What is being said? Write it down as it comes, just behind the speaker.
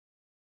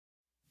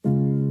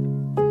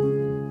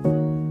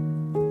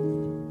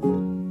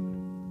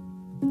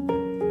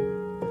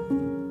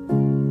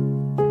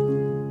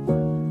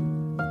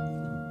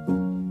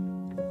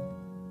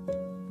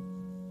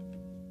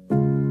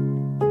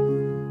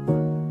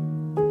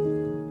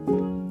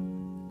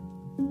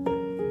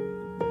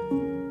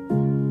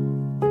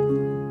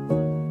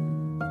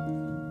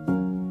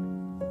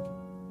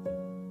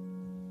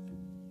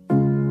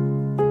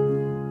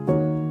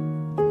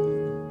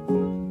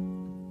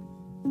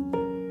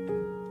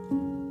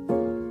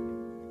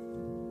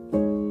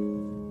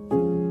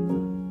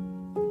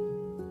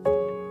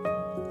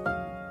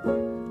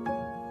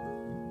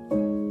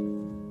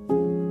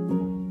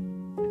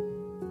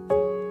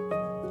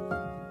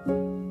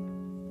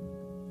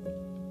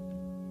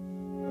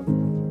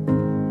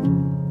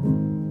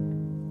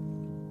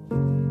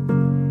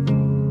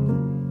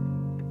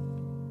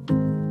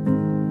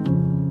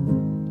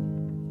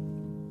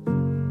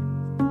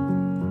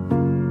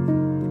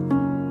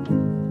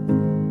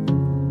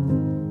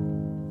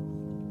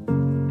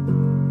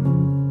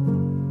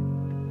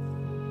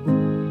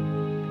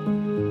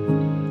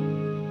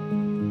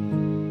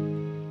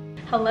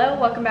Hello,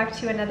 welcome back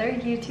to another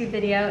YouTube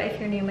video. If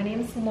you're new, my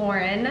name's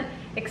Lauren.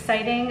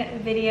 Exciting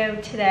video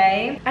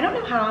today. I don't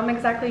know how I'm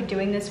exactly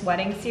doing this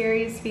wedding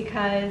series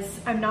because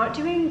I'm not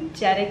doing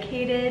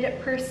dedicated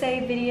per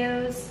se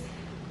videos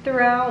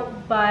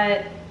throughout,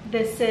 but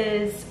this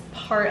is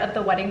part of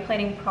the wedding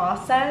planning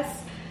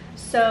process.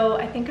 So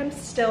I think I'm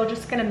still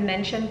just gonna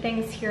mention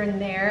things here and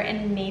there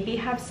and maybe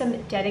have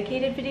some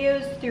dedicated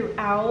videos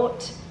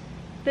throughout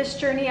this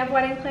journey of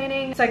wedding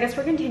planning. So I guess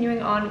we're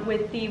continuing on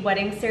with the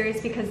wedding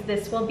series because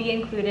this will be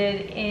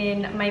included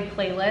in my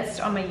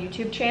playlist on my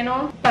YouTube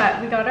channel.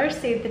 But we got our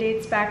save the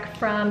dates back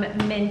from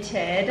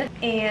Minted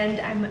and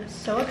I'm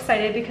so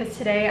excited because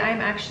today I'm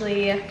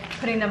actually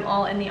putting them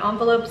all in the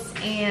envelopes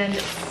and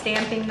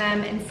stamping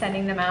them and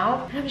sending them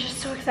out. And I'm just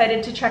so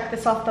excited to check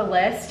this off the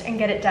list and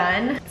get it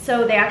done.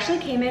 So they actually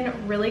came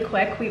in really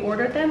quick. We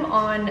ordered them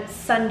on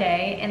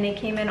Sunday and they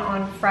came in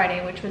on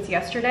Friday, which was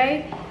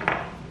yesterday.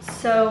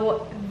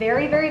 So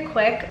very, very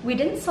quick. We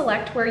didn't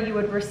select where you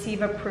would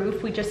receive a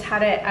proof. We just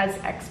had it as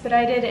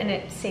expedited and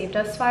it saved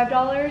us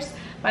 $5.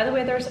 By the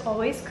way, there's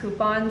always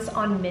coupons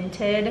on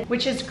Minted,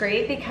 which is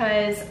great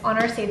because on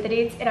our save the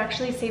dates, it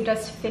actually saved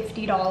us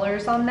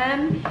 $50 on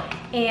them.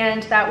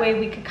 And that way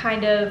we could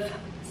kind of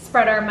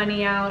spread our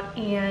money out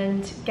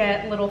and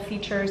get little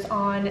features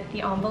on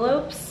the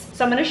envelopes.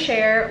 So I'm gonna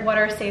share what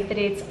our save the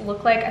dates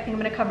look like. I think I'm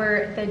gonna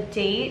cover the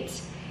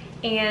date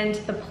and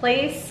the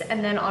place,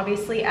 and then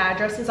obviously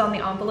addresses on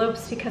the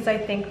envelopes because I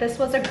think this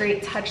was a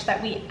great touch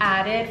that we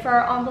added for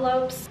our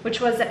envelopes,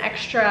 which was an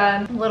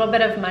extra little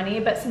bit of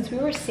money. But since we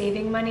were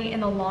saving money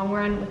in the long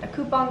run with a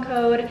coupon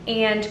code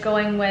and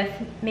going with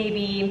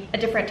maybe a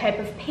different type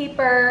of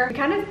paper, we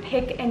kind of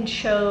pick and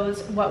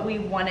chose what we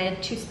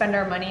wanted to spend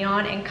our money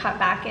on and cut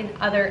back in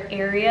other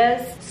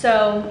areas.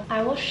 So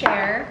I will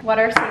share what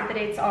our save the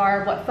dates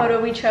are, what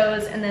photo we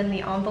chose, and then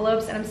the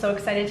envelopes. And I'm so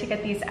excited to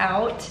get these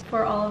out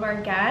for all of our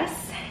guests.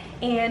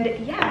 And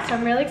yeah, so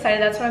I'm really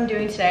excited. That's what I'm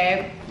doing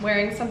today. I'm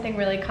wearing something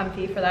really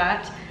comfy for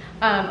that.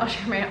 I'll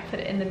share my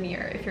outfit in the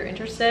mirror if you're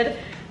interested.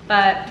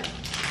 But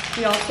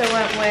we also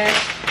went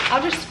with,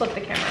 I'll just flip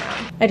the camera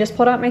around. I just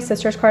pulled out my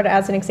sister's card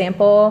as an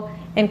example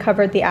and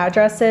covered the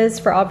addresses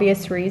for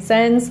obvious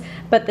reasons.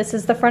 But this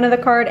is the front of the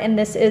card and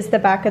this is the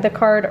back of the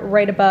card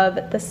right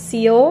above the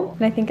seal.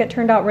 And I think it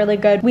turned out really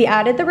good. We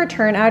added the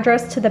return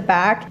address to the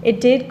back. It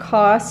did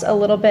cost a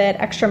little bit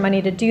extra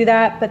money to do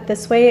that, but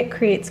this way it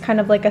creates kind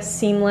of like a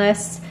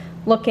seamless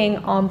looking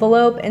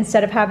envelope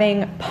instead of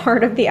having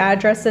part of the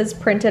addresses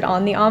printed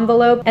on the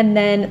envelope and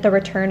then the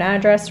return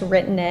address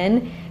written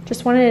in.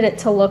 Just wanted it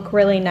to look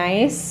really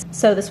nice.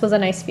 So this was a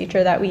nice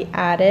feature that we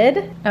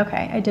added.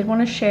 Okay, I did want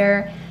to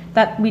share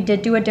that we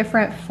did do a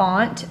different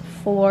font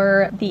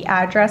for the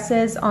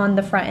addresses on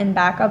the front and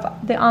back of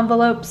the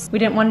envelopes. We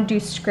didn't want to do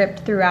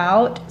script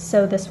throughout,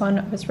 so this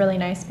one was really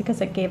nice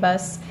because it gave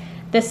us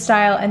this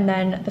style and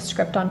then the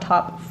script on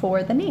top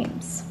for the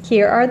names.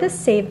 Here are the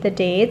save the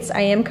dates. I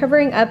am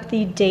covering up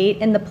the date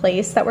and the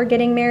place that we're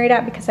getting married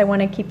at because I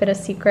want to keep it a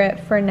secret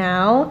for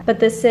now. But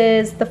this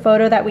is the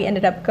photo that we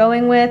ended up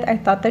going with. I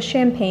thought the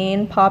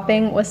champagne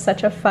popping was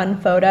such a fun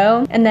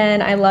photo. And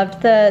then I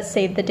loved the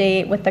save the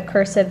date with the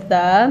cursive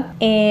the.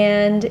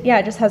 And yeah,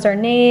 it just has our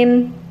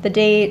name, the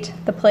date,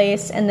 the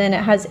place, and then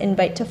it has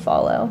invite to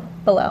follow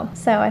below.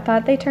 So I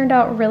thought they turned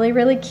out really,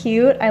 really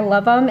cute. I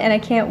love them and I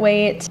can't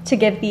wait to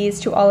give these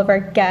to all of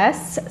our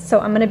guests. So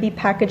I'm gonna be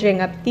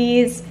packaging up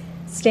these,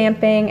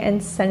 stamping,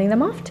 and sending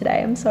them off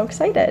today. I'm so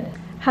excited.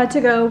 Had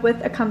to go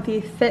with a comfy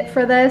fit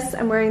for this.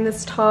 I'm wearing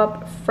this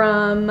top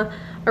from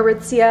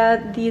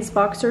Aritzia. These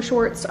boxer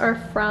shorts are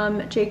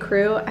from J.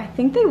 Crew. I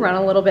think they run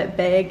a little bit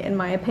big in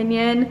my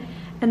opinion.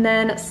 And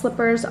then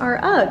slippers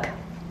are UGG.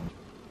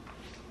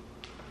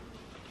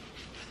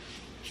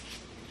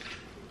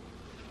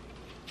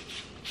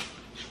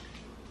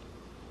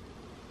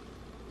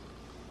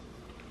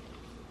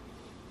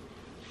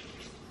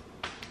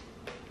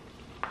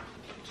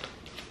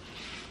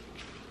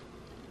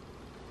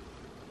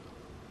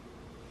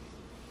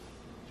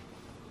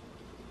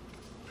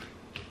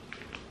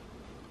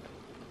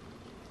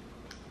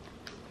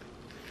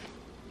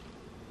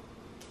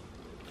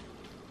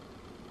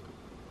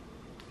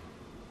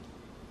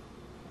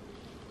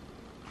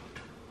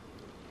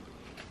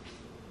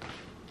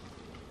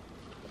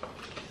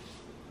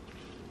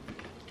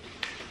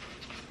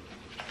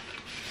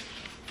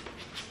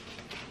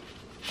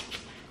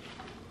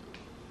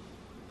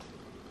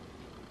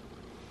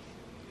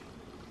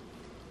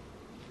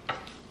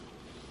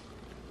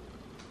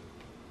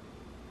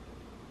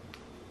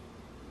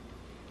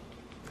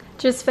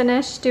 Just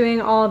finished doing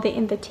all the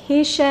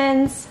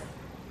invitations.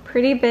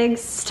 Pretty big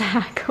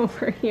stack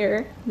over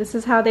here. This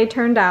is how they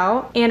turned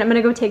out. And I'm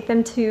gonna go take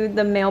them to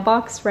the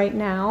mailbox right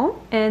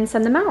now and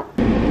send them out.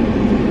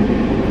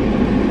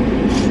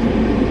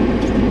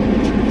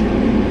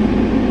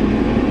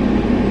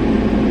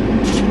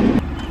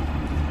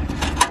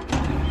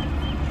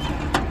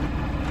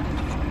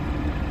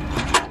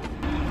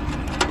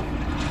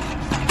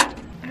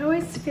 I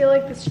always feel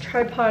like this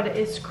tripod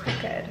is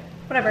crooked.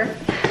 Whatever.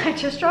 I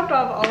just dropped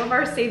off all of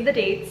our save the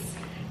dates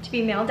to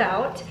be mailed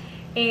out.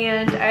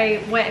 and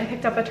I went and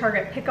picked up a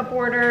Target pickup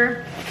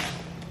order.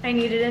 I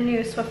needed a new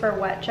Swiffer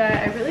Wet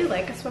Jet. I really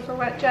like a Swiffer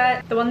Wet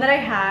Jet. The one that I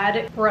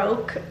had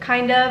broke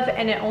kind of,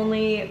 and it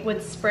only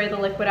would spray the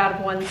liquid out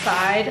of one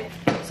side.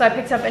 So I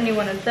picked up a new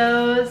one of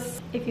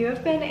those. If you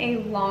have been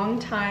a long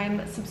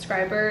time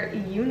subscriber,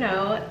 you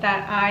know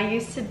that I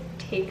used to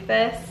take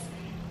this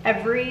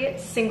every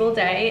single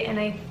day, and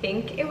I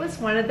think it was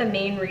one of the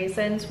main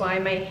reasons why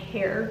my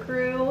hair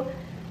grew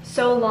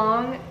so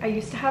long. I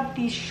used to have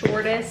the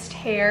shortest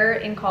hair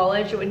in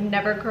college. It would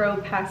never grow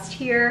past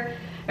here.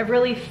 I have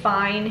really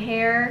fine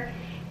hair,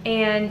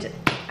 and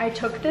I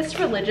took this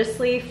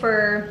religiously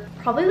for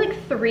probably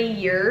like 3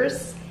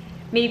 years,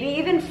 maybe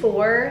even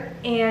 4,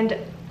 and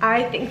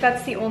I think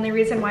that's the only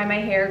reason why my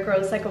hair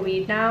grows like a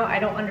weed now. I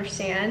don't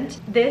understand.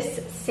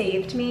 This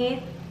saved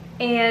me,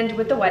 and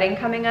with the wedding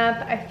coming up,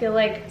 I feel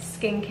like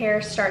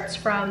skincare starts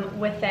from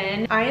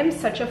within. I am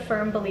such a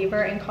firm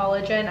believer in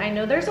collagen. I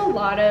know there's a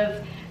lot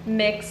of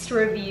mixed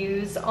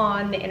reviews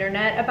on the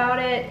internet about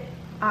it.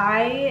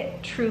 I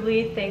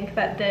truly think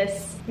that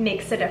this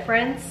makes a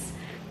difference.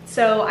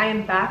 So I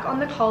am back on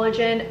the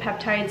collagen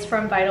peptides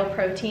from Vital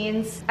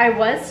Proteins. I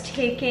was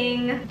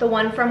taking the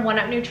one from One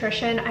Up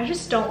Nutrition. I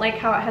just don't like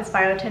how it has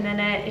biotin in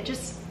it. It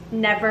just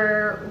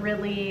never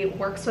really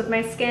works with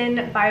my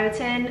skin,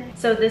 biotin.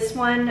 So this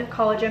one,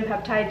 collagen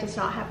peptide, does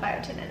not have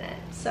biotin in it.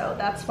 So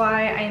that's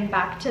why I am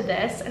back to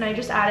this, and I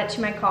just add it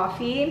to my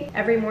coffee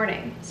every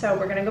morning. So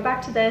we're gonna go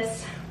back to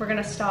this. We're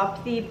gonna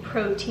stop the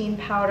protein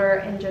powder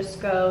and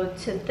just go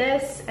to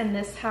this, and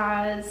this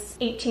has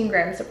 18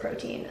 grams of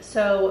protein.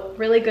 So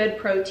really good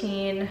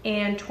protein,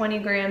 and 20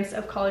 grams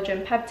of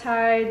collagen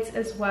peptides,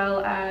 as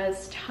well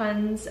as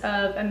tons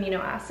of amino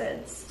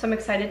acids. So I'm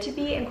excited to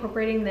be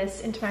incorporating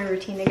this into my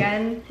routine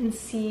again and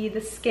see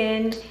the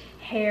skin,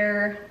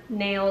 hair,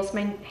 nails.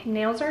 My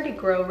nails already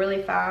grow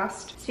really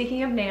fast.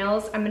 Speaking of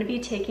nails, I'm gonna be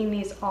taking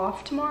these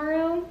off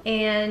tomorrow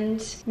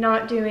and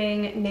not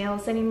doing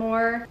nails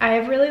anymore. I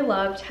have really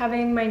loved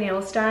having my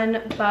nails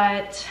done,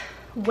 but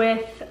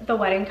with the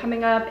wedding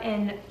coming up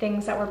and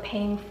things that we're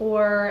paying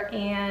for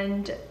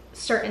and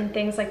certain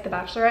things like the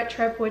bachelorette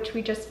trip, which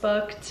we just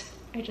booked,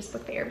 I just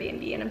booked the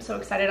Airbnb and I'm so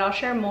excited. I'll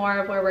share more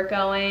of where we're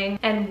going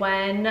and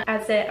when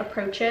as it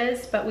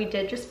approaches, but we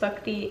did just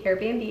book the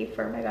Airbnb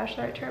for my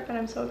bachelorette trip and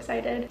I'm so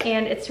excited.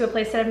 And it's to a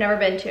place that I've never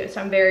been to, so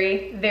I'm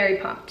very, very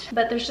pumped.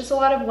 But there's just a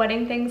lot of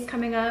wedding things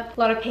coming up, a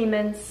lot of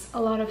payments, a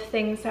lot of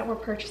things that we're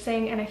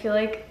purchasing, and I feel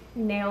like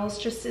nails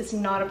just is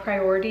not a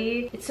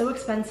priority. It's so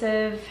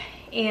expensive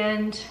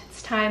and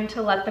it's time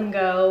to let them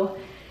go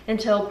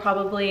until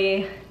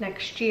probably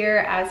next year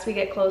as we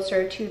get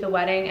closer to the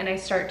wedding and I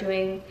start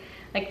doing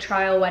like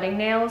trial wedding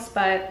nails.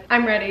 But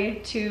I'm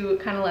ready to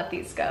kind of let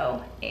these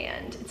go,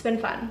 and it's been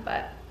fun,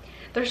 but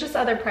there's just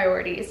other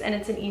priorities, and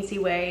it's an easy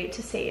way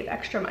to save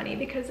extra money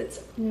because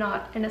it's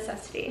not a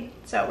necessity.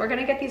 So we're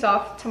gonna get these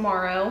off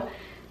tomorrow.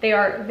 They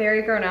are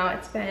very grown out.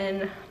 It's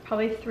been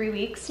probably 3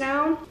 weeks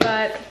now,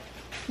 but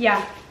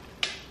yeah,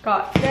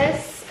 got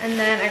this, and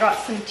then I got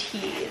some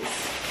teas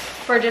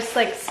for just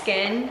like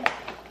skin.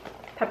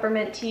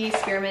 Peppermint tea,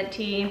 spearmint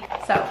tea,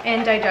 so,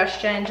 and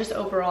digestion, just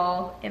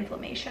overall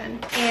inflammation.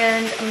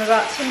 And I'm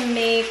about to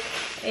make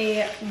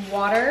a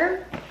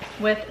water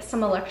with some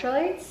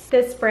electrolytes.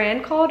 This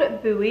brand called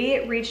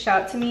Buoy reached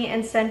out to me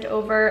and sent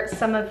over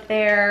some of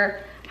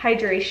their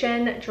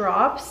hydration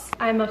drops.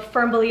 I'm a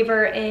firm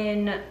believer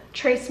in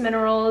trace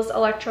minerals,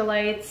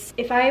 electrolytes.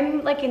 If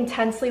I'm like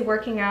intensely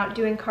working out,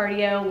 doing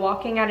cardio,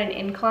 walking at an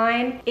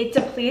incline, it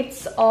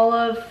depletes all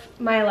of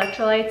my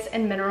electrolytes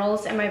and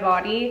minerals in my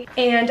body,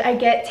 and I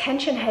get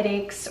tension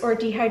headaches or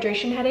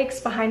dehydration headaches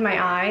behind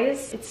my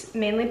eyes. It's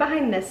mainly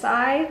behind this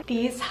eye.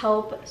 These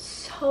help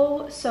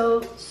so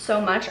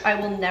much. I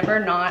will never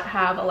not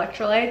have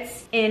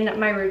electrolytes in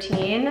my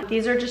routine.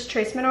 These are just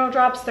trace mineral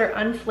drops. They're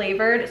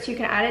unflavored, so you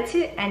can add it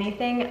to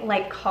anything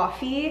like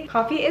coffee.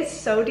 Coffee is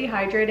so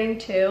dehydrating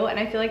too, and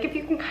I feel like if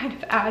you can kind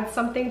of add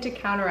something to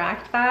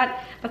counteract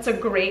that, that's a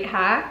great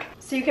hack.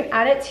 So you can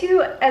add it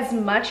to as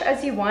much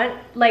as you want,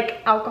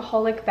 like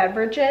alcoholic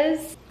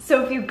beverages.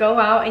 So if you go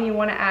out and you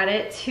want to add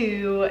it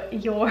to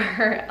your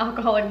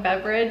alcoholic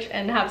beverage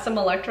and have some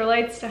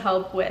electrolytes to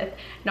help with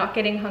not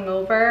getting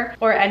hungover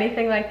or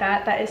anything like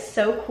that, that is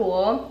so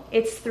cool.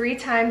 It's 3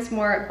 times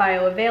more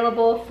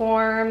bioavailable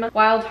form,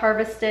 wild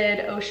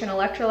harvested ocean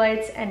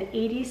electrolytes, and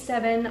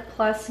 87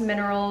 plus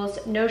minerals,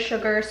 no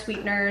sugar,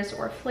 sweeteners,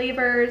 or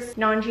flavors,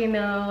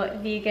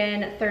 non-GMO,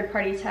 vegan,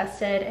 third-party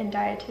tested, and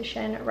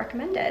dietitian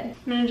recommended.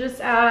 I'm gonna just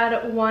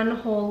add 1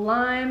 whole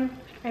lime.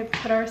 I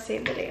put our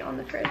save the date on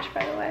the fridge,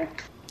 by the way.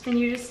 And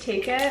you just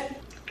take it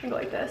and go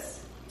like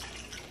this.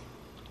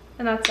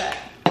 And that's it.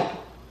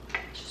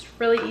 Just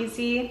really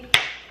easy.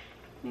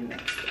 Let me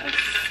mix this.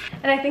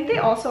 And I think they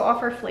also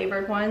offer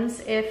flavored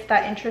ones if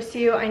that interests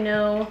you. I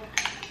know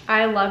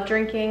I love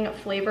drinking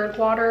flavored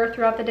water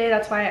throughout the day.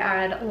 That's why I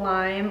add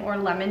lime or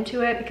lemon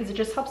to it, because it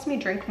just helps me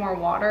drink more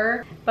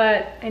water.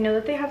 But I know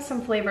that they have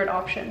some flavored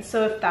options.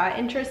 So if that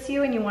interests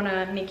you and you want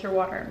to make your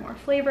water more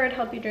flavored,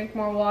 help you drink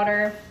more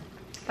water,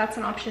 that's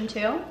an option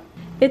too.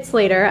 It's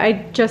later.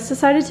 I just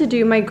decided to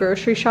do my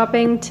grocery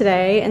shopping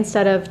today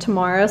instead of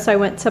tomorrow. So I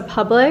went to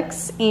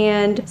Publix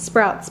and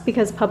Sprouts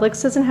because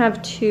Publix doesn't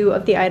have 2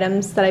 of the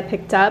items that I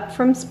picked up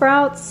from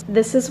Sprouts.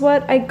 This is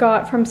what I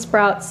got from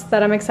Sprouts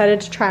that I'm excited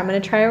to try. I'm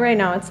gonna try it right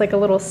now. It's like a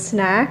little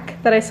snack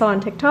that I saw on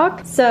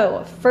TikTok.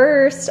 So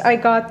first I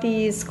got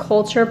these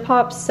Culture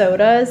Pop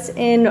sodas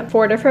in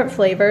 4 different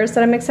flavors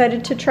that I'm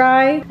excited to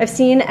try. I've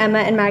seen Emma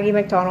and Maggie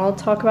McDonald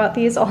talk about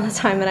these all the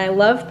time, and I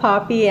love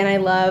Poppy and I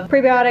love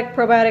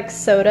probiotic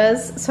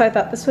sodas, so I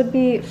thought this would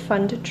be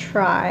fun to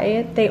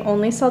try. They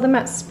only sell them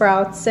at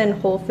Sprouts and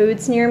Whole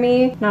Foods near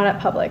me, not at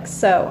Publix.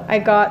 So I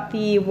got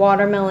the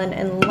watermelon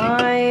and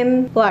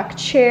lime, black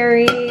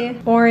cherry,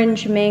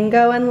 orange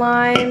mango and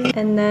lime,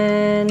 and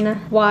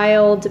then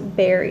wild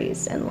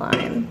berries and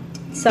lime.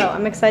 So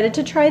I'm excited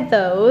to try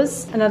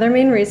those. Another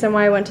main reason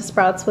why I went to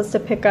Sprouts was to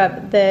pick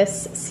up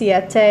this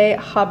Siete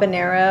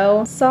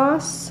habanero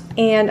sauce,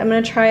 and I'm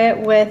gonna try it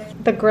with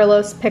the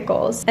Grillos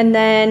pickles. And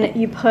then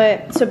you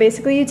put, so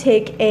basically you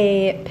take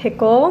a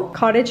pickle,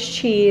 cottage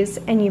cheese,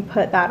 and you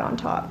put that on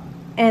top.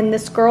 And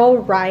this girl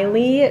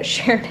Riley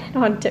shared it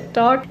on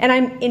TikTok, and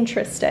I'm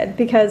interested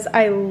because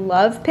I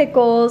love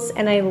pickles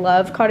and I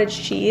love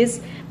cottage cheese,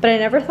 but I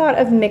never thought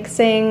of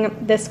mixing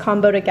this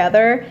combo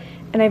together.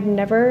 And I've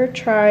never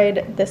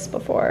tried this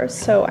before,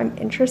 so I'm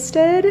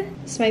interested.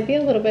 This might be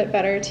a little bit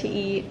better to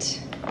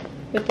eat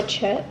with the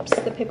chips,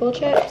 the pickle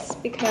chips,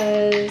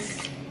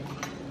 because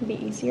it'd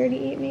be easier to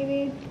eat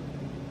maybe.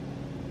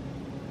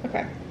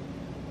 Okay,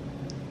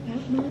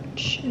 that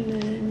much, and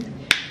then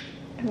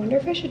I wonder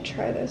if I should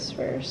try this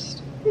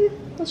first.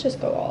 Let's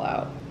just go all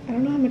out. I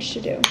don't know how much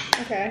to do.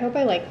 Okay, I hope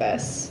I like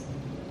this.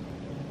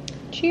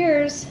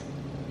 Cheers.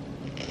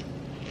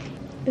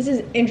 This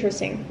is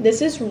interesting.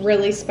 This is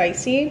really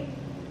spicy.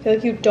 I feel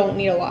like you don't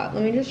need a lot.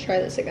 Let me just try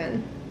this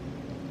again.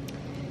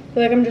 I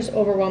feel like I'm just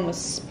overwhelmed with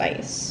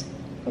spice.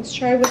 Let's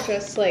try with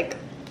just like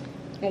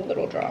a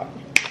little drop.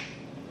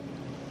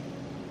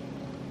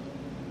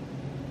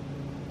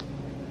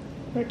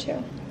 Or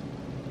 2.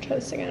 Try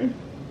this again.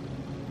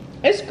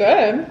 It's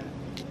good.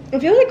 I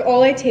feel like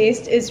all I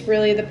taste is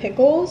really the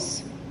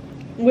pickles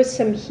with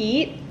some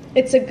heat.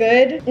 It's a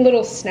good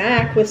little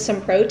snack with some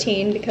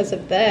protein because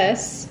of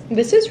this.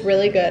 This is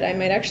really good. I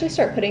might actually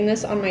start putting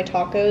this on my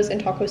tacos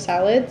and taco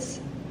salads.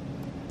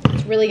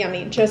 It's really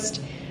yummy,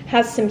 just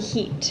has some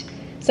heat.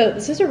 So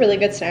this is a really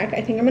good snack.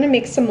 I think I'm gonna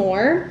make some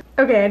more.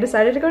 Okay, I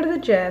decided to go to the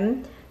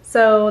gym.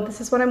 So this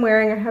is what I'm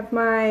wearing. I have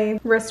my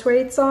wrist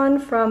weights on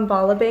from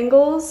Bala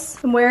Bangles.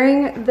 I'm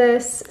wearing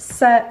this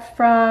set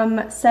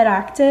from Set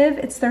Active.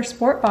 It's their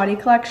sport body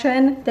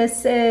collection.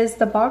 This is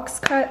the box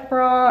cut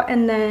bra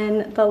and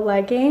then the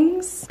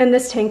leggings. And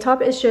this tank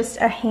top is just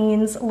a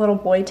Hanes little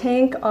boy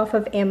tank off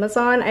of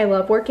Amazon. I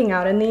love working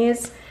out in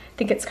these. I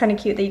think it's kind of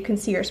cute that you can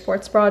see your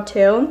sports bra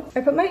too.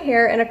 I put my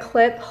hair in a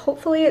clip.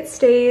 Hopefully it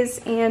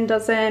stays and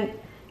doesn't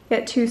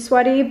get too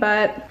sweaty,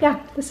 but yeah,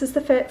 this is the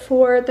fit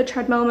for the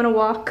treadmill. I'm gonna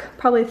walk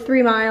probably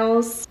 3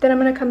 miles. Then I'm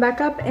gonna come back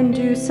up and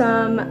do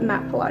some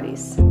mat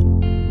Pilates.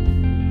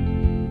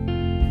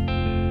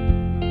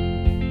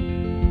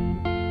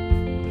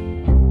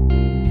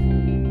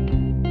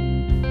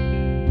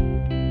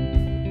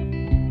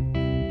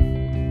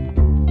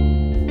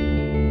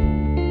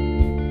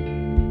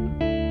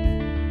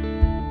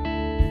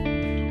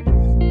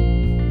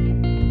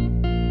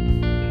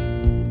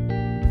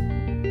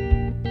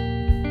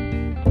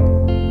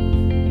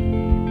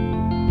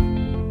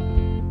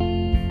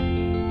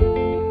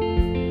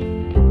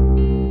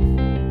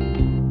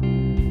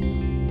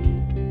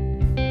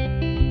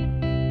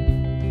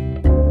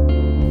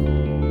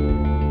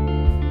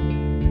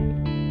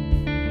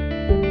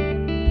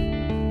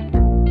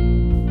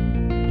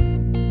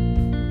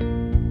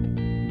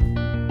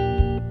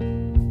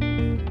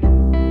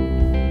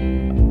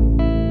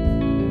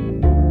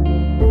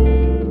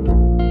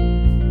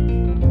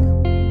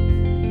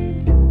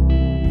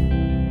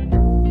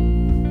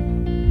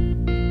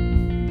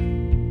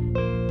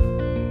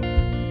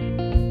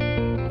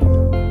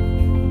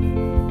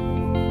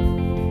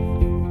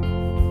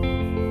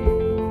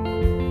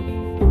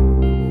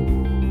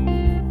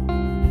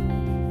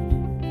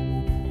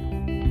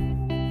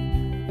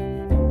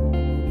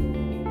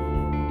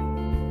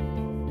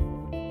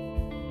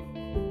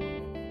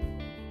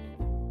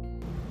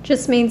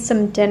 Just made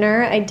some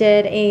dinner. I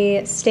did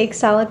a steak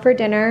salad for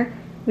dinner.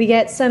 We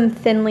get some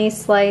thinly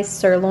sliced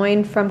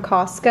sirloin from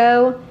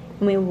Costco,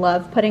 and we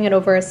love putting it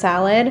over a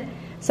salad.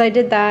 So I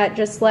did that,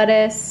 just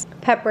lettuce,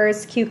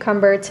 peppers,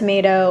 cucumber,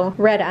 tomato,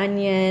 red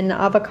onion,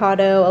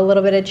 avocado, a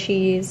little bit of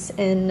cheese,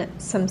 and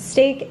some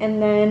steak.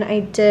 And then I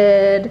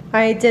did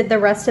the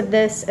rest of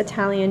this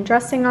Italian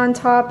dressing on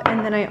top.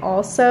 And then I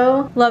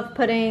also love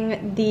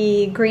putting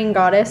the Green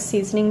Goddess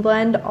seasoning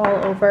blend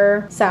all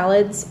over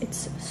salads.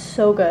 It's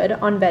so good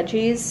on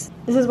veggies.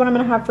 This is what I'm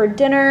gonna have for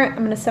dinner.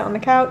 I'm gonna sit on the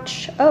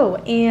couch. Oh,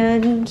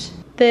 and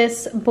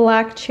this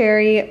black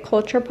cherry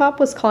Culture Pop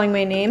was calling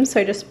my name, so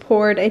I just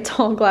poured a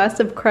tall glass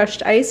of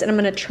crushed ice and I'm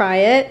gonna try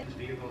it. This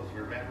vehicle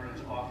for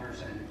veterans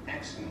offers an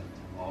excellent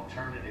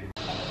alternative.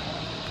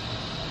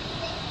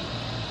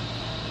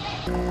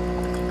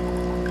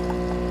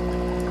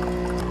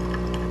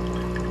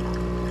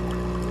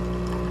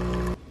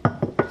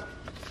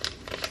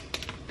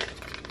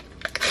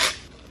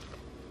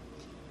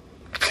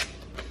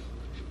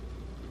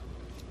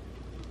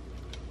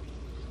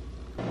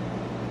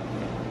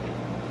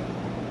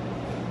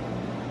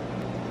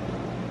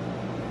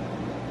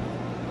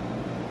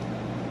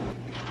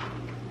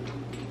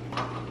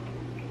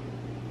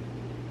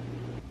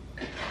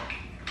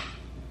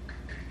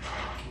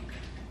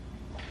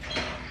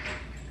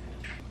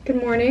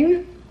 Good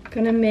morning.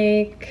 Gonna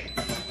make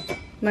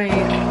my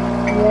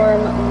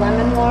warm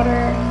lemon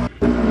water.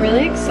 I'm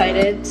really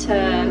excited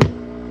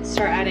to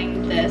start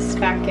adding this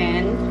back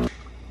in.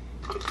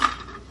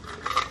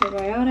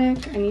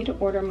 Probiotic. I need to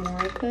order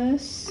more of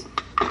this.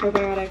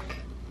 Probiotic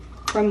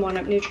from One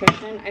Up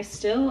Nutrition. I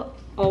still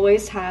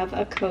always have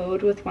a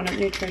code with One Up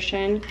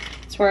Nutrition.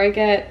 It's where I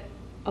get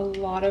a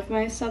lot of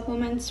my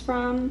supplements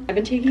from. I've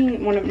been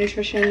taking One Up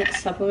Nutrition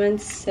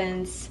supplements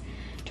since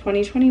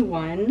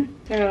 2021.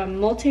 I got a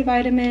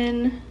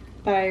multivitamin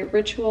by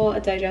Ritual, a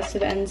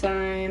digestive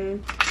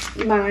enzyme,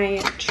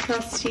 my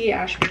trusty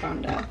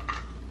ashwagandha.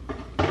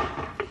 I'm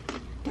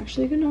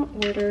actually gonna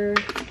order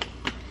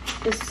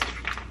this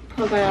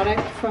probiotic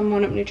from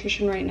One Up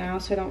Nutrition right now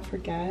so I don't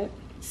forget.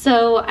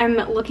 So I'm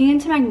looking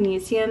into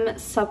magnesium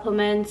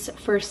supplements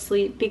for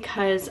sleep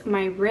because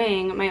my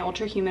ring, my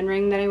Ultra Human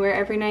ring that I wear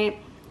every night,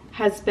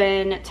 has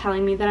been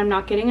telling me that I'm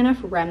not getting enough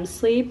REM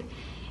sleep,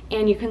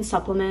 and you can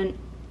supplement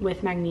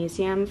with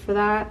magnesium for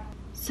that.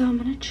 So I'm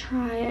gonna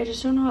try, I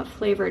just don't know what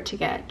flavor to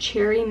get.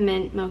 Cherry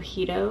mint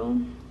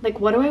mojito.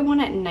 Like, what do I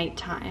want at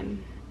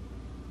nighttime?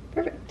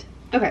 Perfect.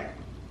 Okay,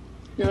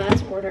 now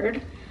that's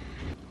ordered.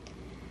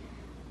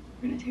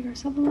 We're gonna take our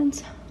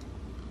supplements.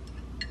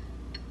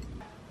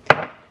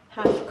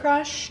 Half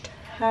crushed,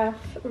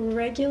 half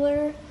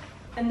regular.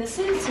 And this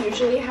is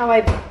usually how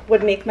I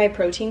would make my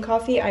protein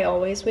coffee. I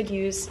always would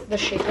use the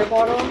shaker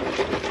bottle.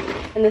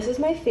 And this is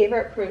my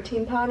favorite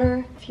protein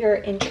powder. If you're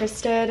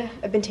interested,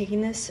 I've been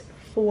taking this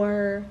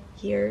for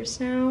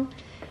years now.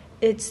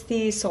 It's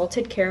the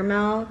salted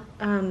caramel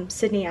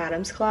Sydney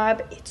Adams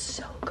collab. It's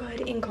so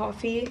good in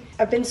coffee.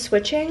 I've been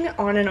switching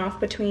on and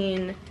off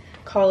between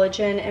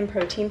collagen and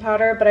protein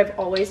powder, but I've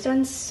always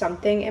done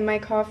something in my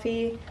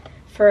coffee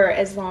for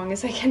as long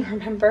as I can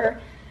remember.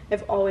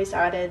 I've always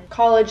added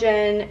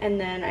collagen, and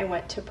then I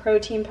went to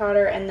protein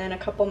powder, and then a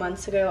couple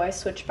months ago I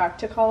switched back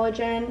to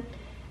collagen,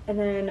 and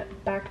then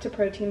back to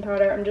protein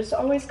powder. I'm just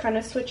always kind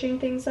of switching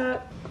things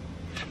up.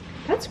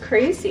 That's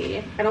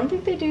crazy. I don't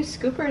think they do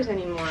scoopers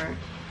anymore.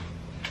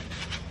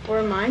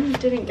 Or mine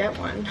didn't get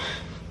one.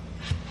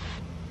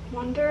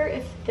 Wonder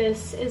if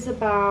this is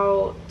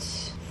about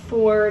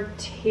 4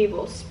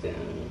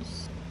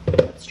 tablespoons.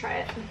 Let's try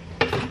it.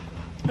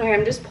 Okay,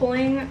 I'm just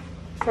pulling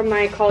from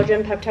my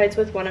collagen peptides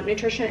with One Up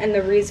Nutrition, and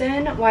the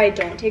reason why I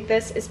don't take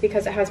this is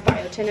because it has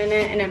biotin in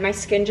it, and my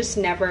skin just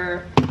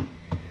never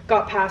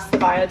got past the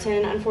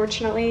biotin,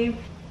 unfortunately.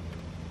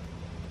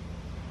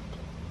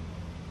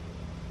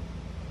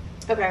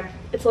 Okay,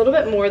 it's a little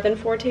bit more than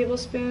 4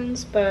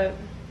 tablespoons, but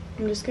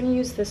I'm just gonna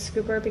use this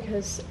scooper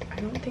because I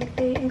don't think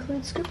they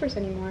include scoopers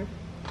anymore.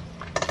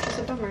 It's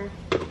a bummer.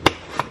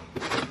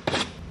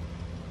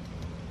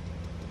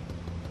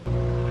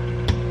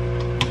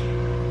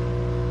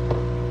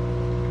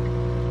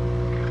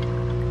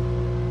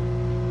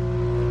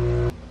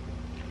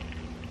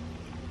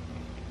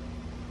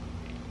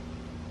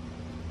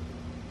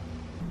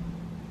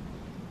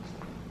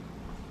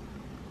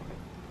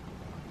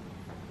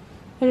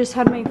 I just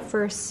had my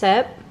first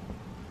sip,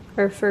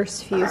 or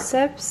first few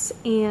sips,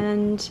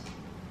 and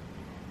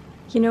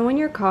you know when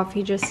your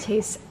coffee just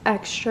tastes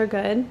extra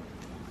good?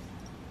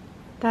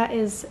 That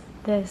is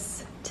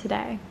this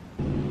today.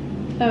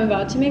 I'm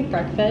about to make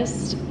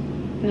breakfast,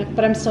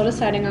 but I'm still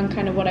deciding on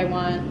kind of what I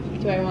want.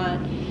 Do I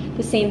want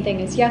the same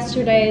thing as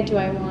yesterday? Do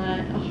I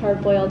want a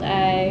hard-boiled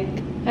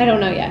egg? I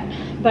don't know yet,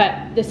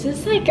 but this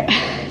is like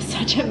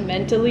such a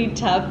mentally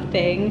tough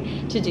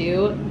thing to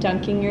do,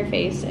 dunking your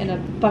face in a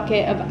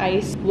bucket of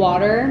ice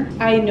water.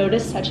 I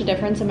noticed such a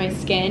difference in my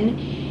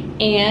skin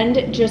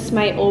and just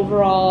my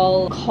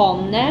overall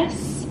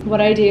calmness.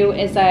 What I do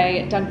is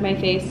I dunk my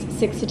face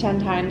 6 to 10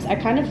 times. I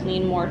kind of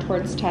lean more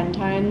towards 10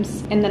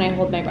 times, and then I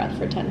hold my breath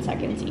for 10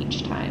 seconds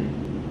each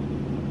time.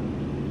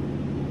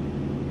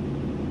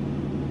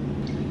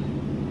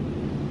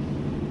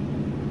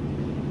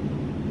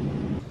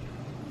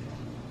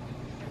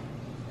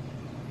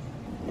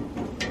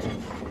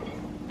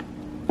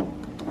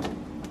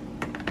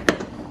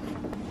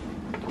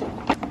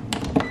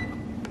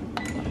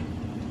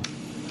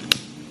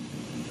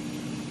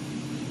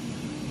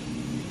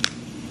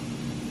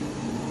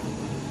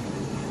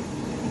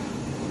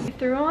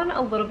 Threw on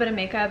a little bit of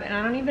makeup, and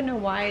I don't even know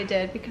why I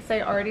did, because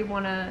I already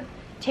want to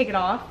take it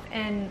off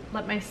and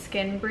let my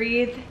skin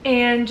breathe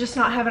and just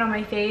not have it on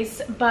my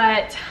face,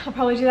 but I'll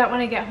probably do that when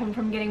I get home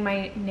from getting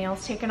my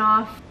nails taken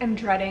off. I'm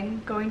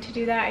dreading going to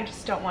do that. I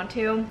just don't want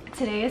to.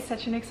 Today is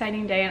such an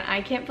exciting day, and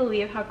I can't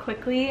believe how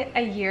quickly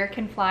a year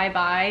can fly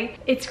by.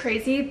 It's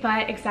crazy,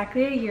 but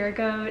exactly a year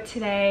ago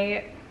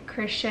today,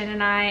 Christian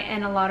and I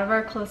and a lot of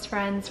our close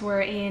friends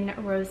were in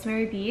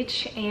Rosemary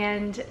Beach,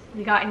 and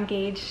we got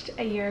engaged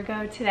a year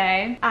ago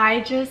today. I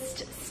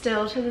just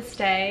still to this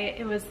day,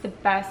 it was the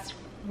best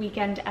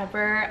weekend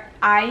ever.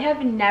 I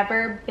have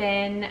never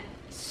been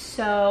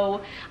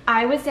so,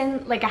 I was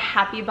in like a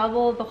happy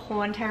bubble the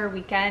whole entire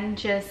weekend.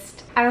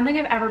 Just, I don't think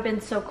I've ever been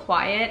so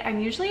quiet.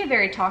 I'm usually a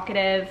very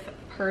talkative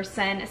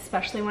person,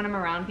 especially when I'm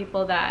around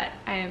people that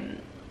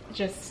I'm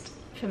just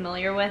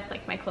familiar with,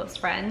 like my close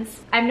friends.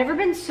 I've never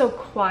been so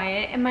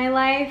quiet in my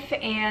life,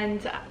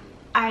 and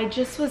I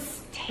just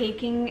was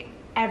taking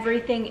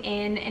everything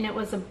in, and it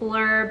was a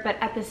blur, but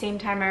at the same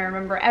time I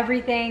remember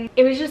everything.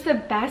 It was just the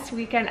best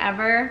weekend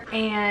ever,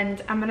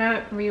 and I'm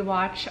gonna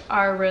rewatch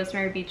our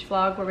Rosemary Beach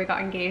vlog where we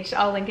got engaged.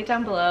 I'll link it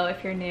down below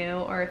if you're new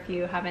or if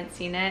you haven't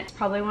seen it. It's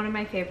probably one of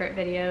my favorite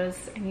videos,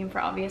 I mean, for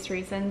obvious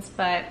reasons,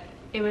 but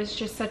it was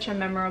just such a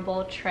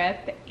memorable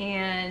trip.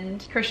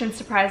 And Christian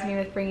surprised me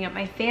with bringing up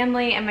my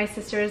family, and my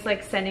sister's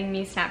like sending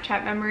me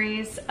Snapchat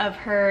memories of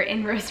her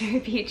in Rosemary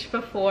Beach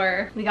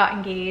before we got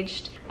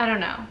engaged. I don't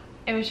know.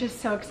 It was just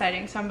so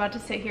exciting. So I'm about to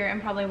sit here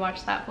and probably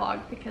watch that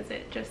vlog because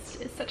it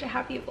just is such a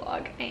happy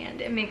vlog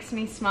and it makes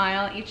me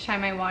smile each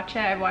time I watch it.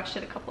 I've watched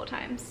it a couple of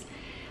times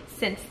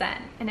since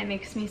then, and it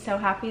makes me so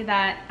happy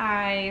that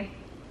I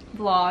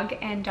vlog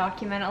and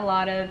document a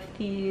lot of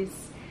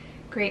these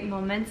great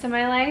moments in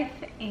my life,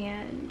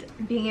 and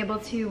being able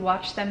to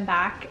watch them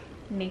back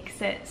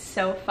makes it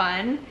so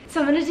fun. So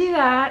I'm gonna do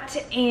that,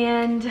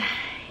 and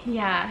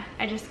yeah,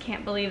 I just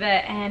can't believe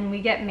it. And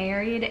we get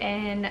married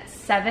in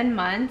 7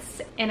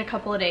 months in a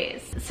couple of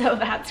days. So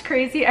that's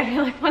crazy. I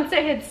feel like once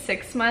I hit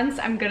 6 months,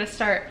 I'm gonna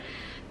start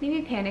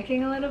maybe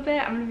panicking a little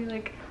bit. I'm gonna be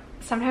like,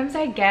 sometimes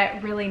I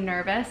get really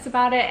nervous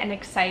about it and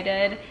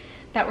excited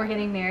that we're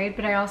getting married,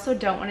 but I also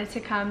don't want it to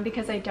come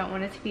because I don't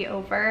want it to be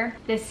over.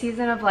 This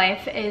season of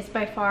life is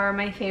by far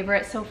my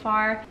favorite so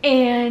far,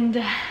 and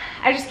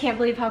I just can't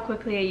believe how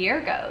quickly a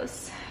year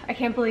goes. I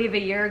can't believe a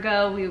year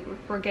ago we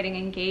were getting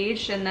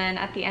engaged, and then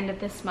at the end of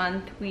this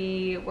month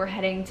we were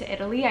heading to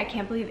Italy. I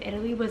can't believe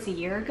Italy was a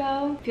year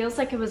ago. Feels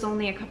like it was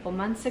only a couple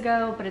months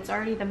ago, but it's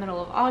already the middle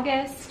of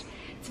August.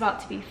 It's about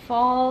to be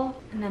fall,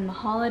 and then the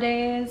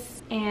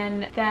holidays,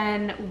 and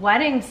then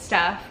wedding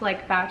stuff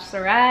like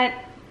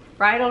bachelorette,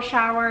 bridal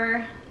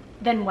shower,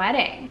 then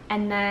wedding,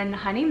 and then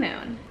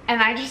honeymoon.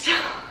 And I just,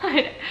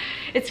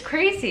 it's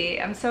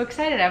crazy. I'm so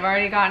excited. I've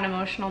already gotten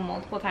emotional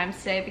multiple times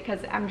today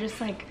because I'm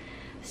just like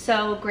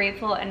so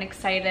grateful and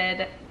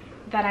excited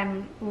that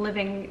I'm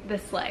living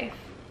this life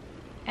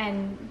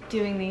and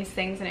doing these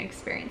things and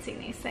experiencing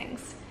these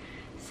things.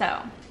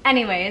 So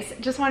anyways,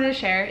 just wanted to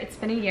share. It's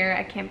been a year.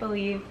 I can't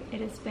believe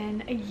it has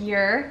been a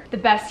year. The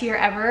best year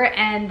ever,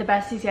 and the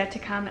best is yet to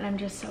come, and I'm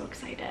just so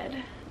excited.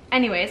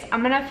 Anyways,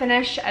 I'm gonna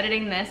finish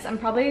editing this. I'm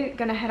probably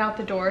gonna head out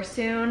the door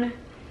soon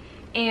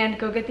and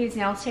go get these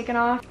nails taken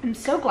off. I'm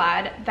so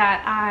glad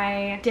that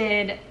I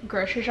did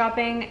grocery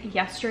shopping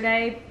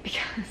yesterday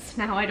because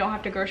now I don't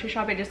have to grocery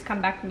shop. I just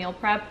come back meal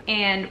prep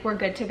and we're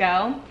good to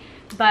go.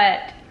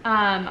 But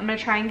I'm gonna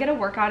try and get a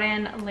workout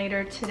in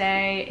later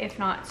today. If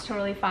not, it's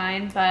totally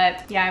fine.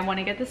 But yeah, I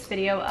wanna get this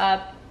video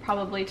up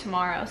probably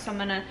tomorrow. So I'm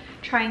gonna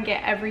try and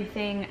get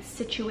everything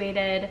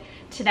situated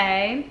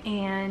today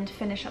and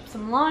finish up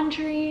some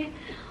laundry,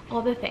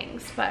 all the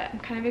things. But I'm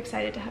kind of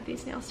excited to have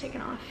these nails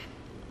taken off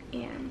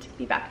and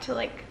be back to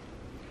like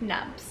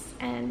nubs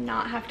and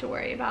not have to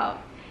worry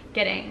about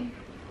getting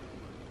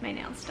my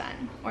nails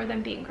done or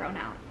them being grown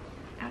out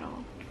at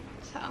all.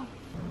 So